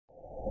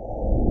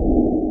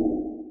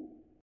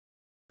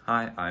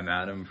Hi, I'm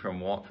Adam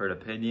from Watford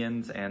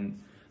Opinions, and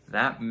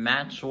that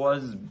match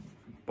was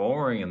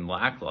boring and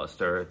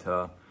lackluster,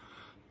 to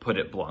put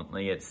it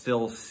bluntly. It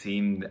still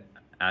seemed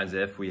as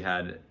if we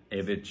had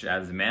Ivic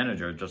as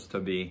manager, just to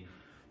be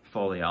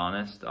fully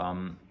honest.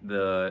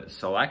 The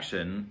squad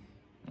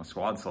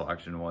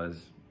selection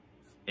was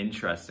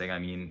interesting. I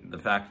mean, the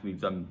fact we've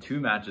done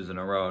 2 matches in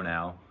a row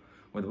now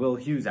with Will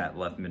Hughes at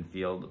left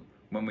midfield,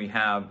 when we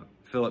have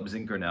Philip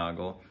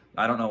Zinkernagel.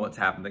 I don't know what's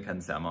happened to Ken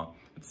Sema,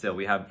 but still,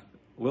 we have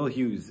Will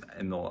Hughes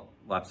in the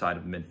left side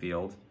of the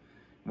midfield.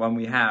 When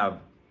we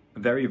have a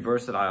very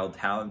versatile,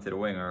 talented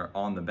winger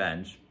on the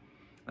bench,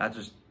 that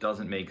just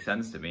doesn't make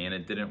sense to me, and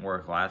it didn't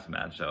work last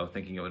match, so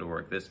thinking it would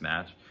work this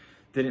match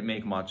didn't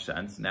make much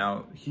sense.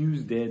 Now,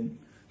 Hughes did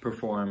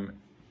perform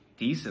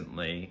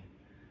decently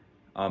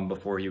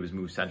before he was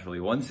moved centrally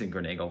once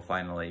Zinkernagel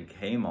finally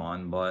came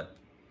on, but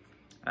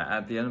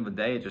at the end of the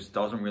day, it just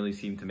doesn't really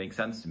seem to make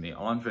sense to me.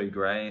 Andre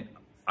Gray,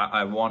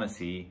 I want to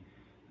see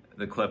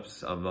the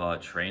clips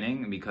of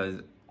training,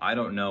 because I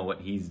don't know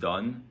what he's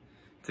done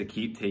to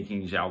keep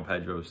taking João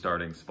Pedro's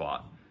starting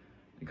spot.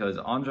 Because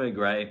Andre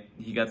Gray,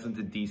 he gets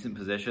into decent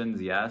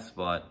positions, yes,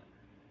 but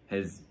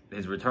his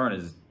return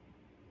is,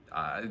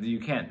 you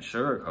can't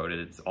sugarcoat it,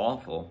 it's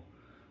awful.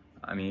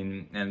 I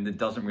mean, and it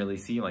doesn't really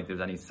seem like there's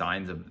any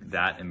signs of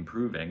that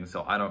improving,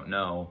 so I don't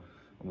know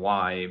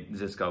why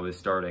Xisco is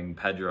starting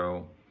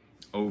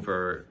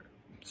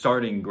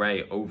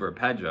Gray over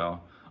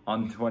Pedro.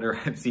 On Twitter,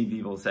 I've seen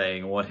people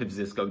saying, what if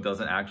Xisco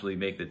doesn't actually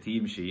make the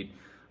team sheet?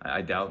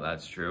 I doubt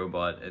that's true,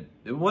 but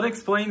it would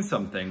explain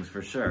some things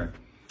for sure.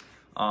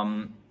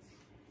 I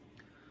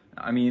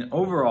mean,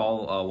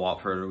 overall,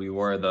 Watford, we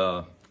were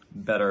the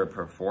better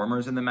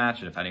performers in the match,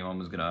 and if anyone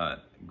was going to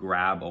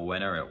grab a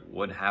winner, it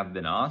would have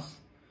been us.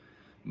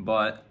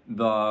 But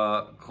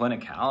the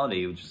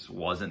clinicality just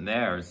wasn't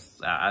there.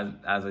 As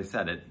I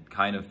said, it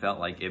kind of felt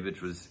like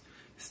Ivic was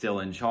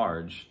still in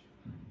charge.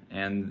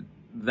 And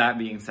that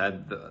being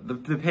said,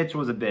 the pitch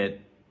was a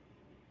bit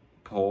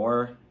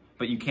poor,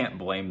 but you can't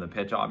blame the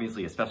pitch,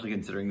 obviously, especially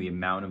considering the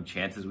amount of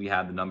chances we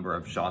had, the number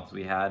of shots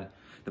we had,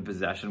 the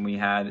possession we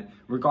had,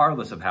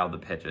 regardless of how the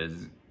pitch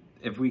is.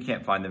 If we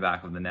can't find the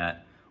back of the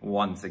net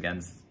once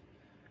against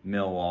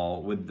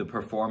Millwall with the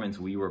performance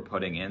we were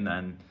putting in,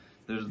 then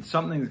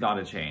something's got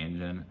to change.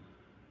 And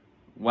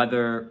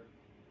whether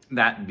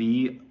that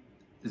be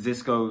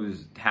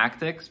Xisco's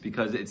tactics,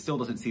 because it still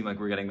doesn't seem like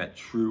we're getting that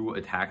true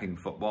attacking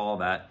football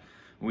that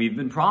we've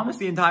been promised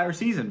the entire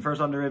season, first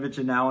under Ivic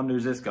and now under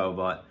Xisco,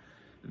 but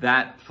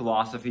that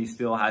philosophy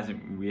still hasn't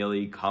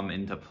really come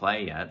into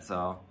play yet.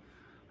 So,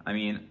 I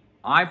mean,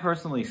 I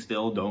personally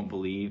still don't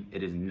believe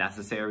it is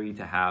necessary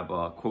to have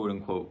a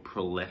quote-unquote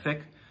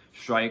prolific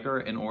striker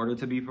in order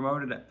to be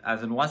promoted.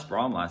 As in West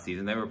Brom last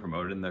season, they were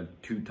promoted and their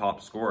 2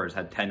 top scorers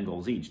had 10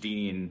 goals each.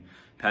 Dini and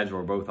Pedro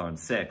were both on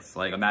 6.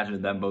 Like,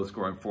 imagine them both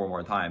scoring 4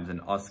 more times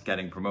and us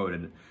getting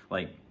promoted.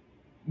 Like,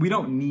 we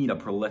don't need a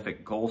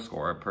prolific goal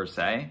scorer per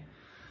se,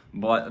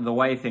 but the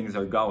way things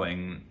are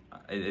going,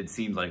 it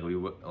seems like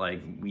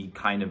we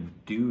kind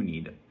of do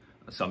need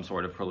some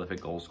sort of prolific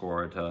goal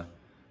scorer to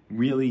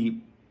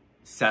really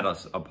set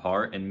us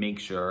apart and make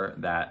sure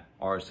that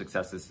our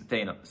success is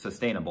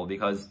sustainable,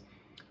 because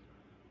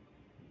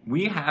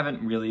we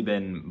haven't really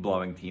been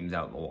blowing teams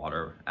out of the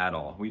water at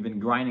all. We've been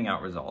grinding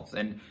out results.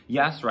 And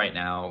yes, right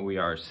now we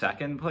are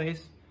 2nd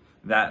place.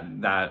 That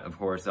of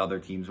course, other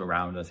teams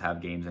around us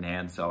have games in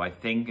hand. So I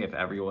think if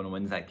everyone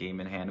wins that game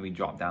in hand, we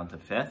drop down to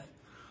 5th.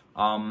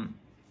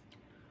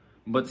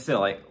 But still,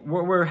 like,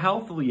 we're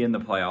healthily in the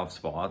playoff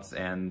spots,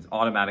 and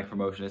automatic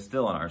promotion is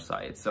still in our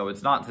sights. So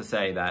it's not to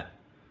say that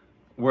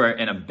we're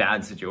in a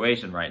bad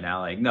situation right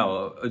now. Like,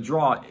 no, a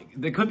draw,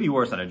 it could be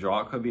worse than a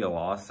draw. It could be a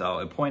loss. So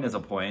a point is a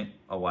point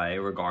away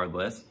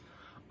regardless.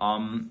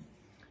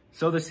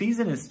 So the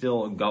season is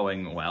still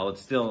going well.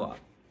 It's still,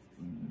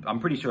 I'm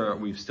pretty sure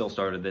we've still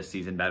started this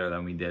season better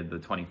than we did the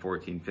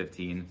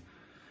 2014-15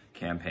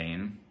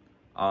 campaign.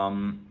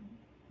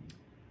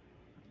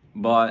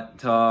 But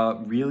to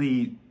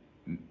really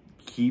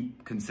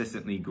keep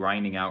consistently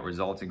grinding out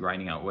results and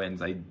grinding out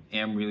wins, I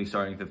am really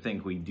starting to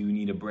think we do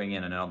need to bring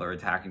in another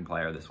attacking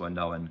player this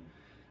window and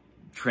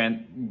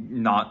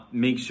not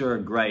make sure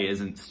Gray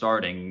isn't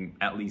starting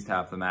at least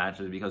half the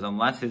matches, because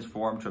unless his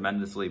form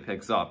tremendously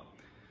picks up,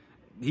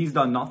 he's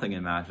done nothing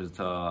in matches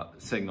to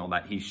signal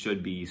that he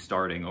should be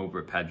starting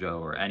over Pedro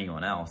or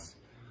anyone else.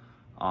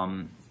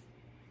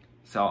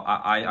 So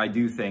I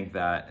do think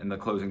that in the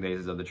closing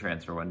days of the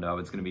transfer window,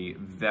 it's going to be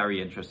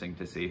very interesting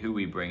to see who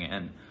we bring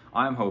in.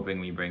 I'm hoping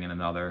we bring in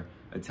another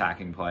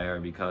attacking player,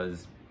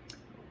 because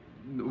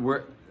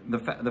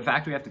the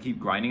fact we have to keep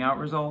grinding out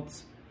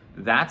results,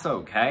 that's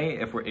okay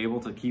if we're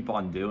able to keep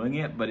on doing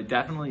it, but it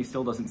definitely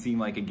still doesn't seem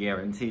like a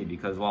guarantee,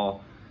 because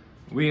while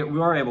we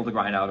were able to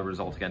grind out a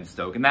result against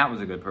Stoke, and that was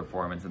a good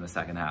performance in the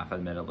second half,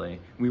 admittedly.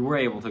 We were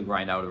able to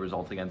grind out a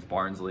result against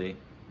Barnsley.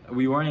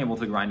 We weren't able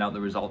to grind out the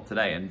result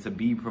today, and to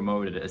be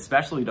promoted,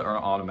 especially to earn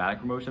automatic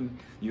promotion,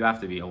 you have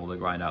to be able to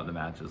grind out the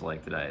matches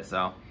like today.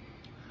 So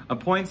a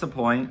point's a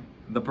point.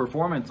 The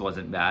performance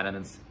wasn't bad,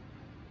 and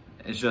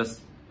it's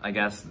just I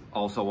guess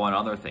also one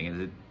other thing is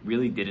it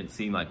really didn't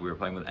seem like we were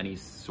playing with any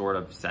sort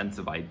of sense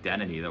of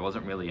identity. There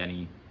wasn't really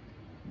any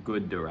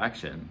good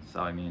direction. So,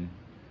 I mean,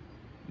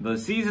 the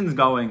season's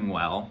going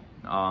well.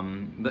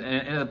 And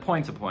a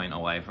point's a point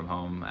away from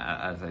home,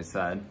 as I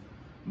said.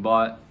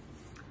 But,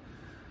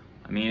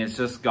 I mean, it's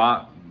just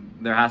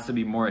there has to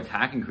be more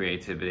attacking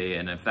creativity.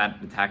 And if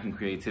that attacking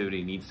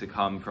creativity needs to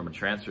come from a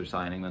transfer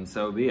signing, then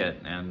so be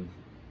it. And,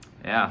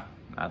 yeah,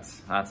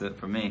 that's it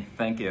for me.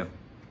 Thank you.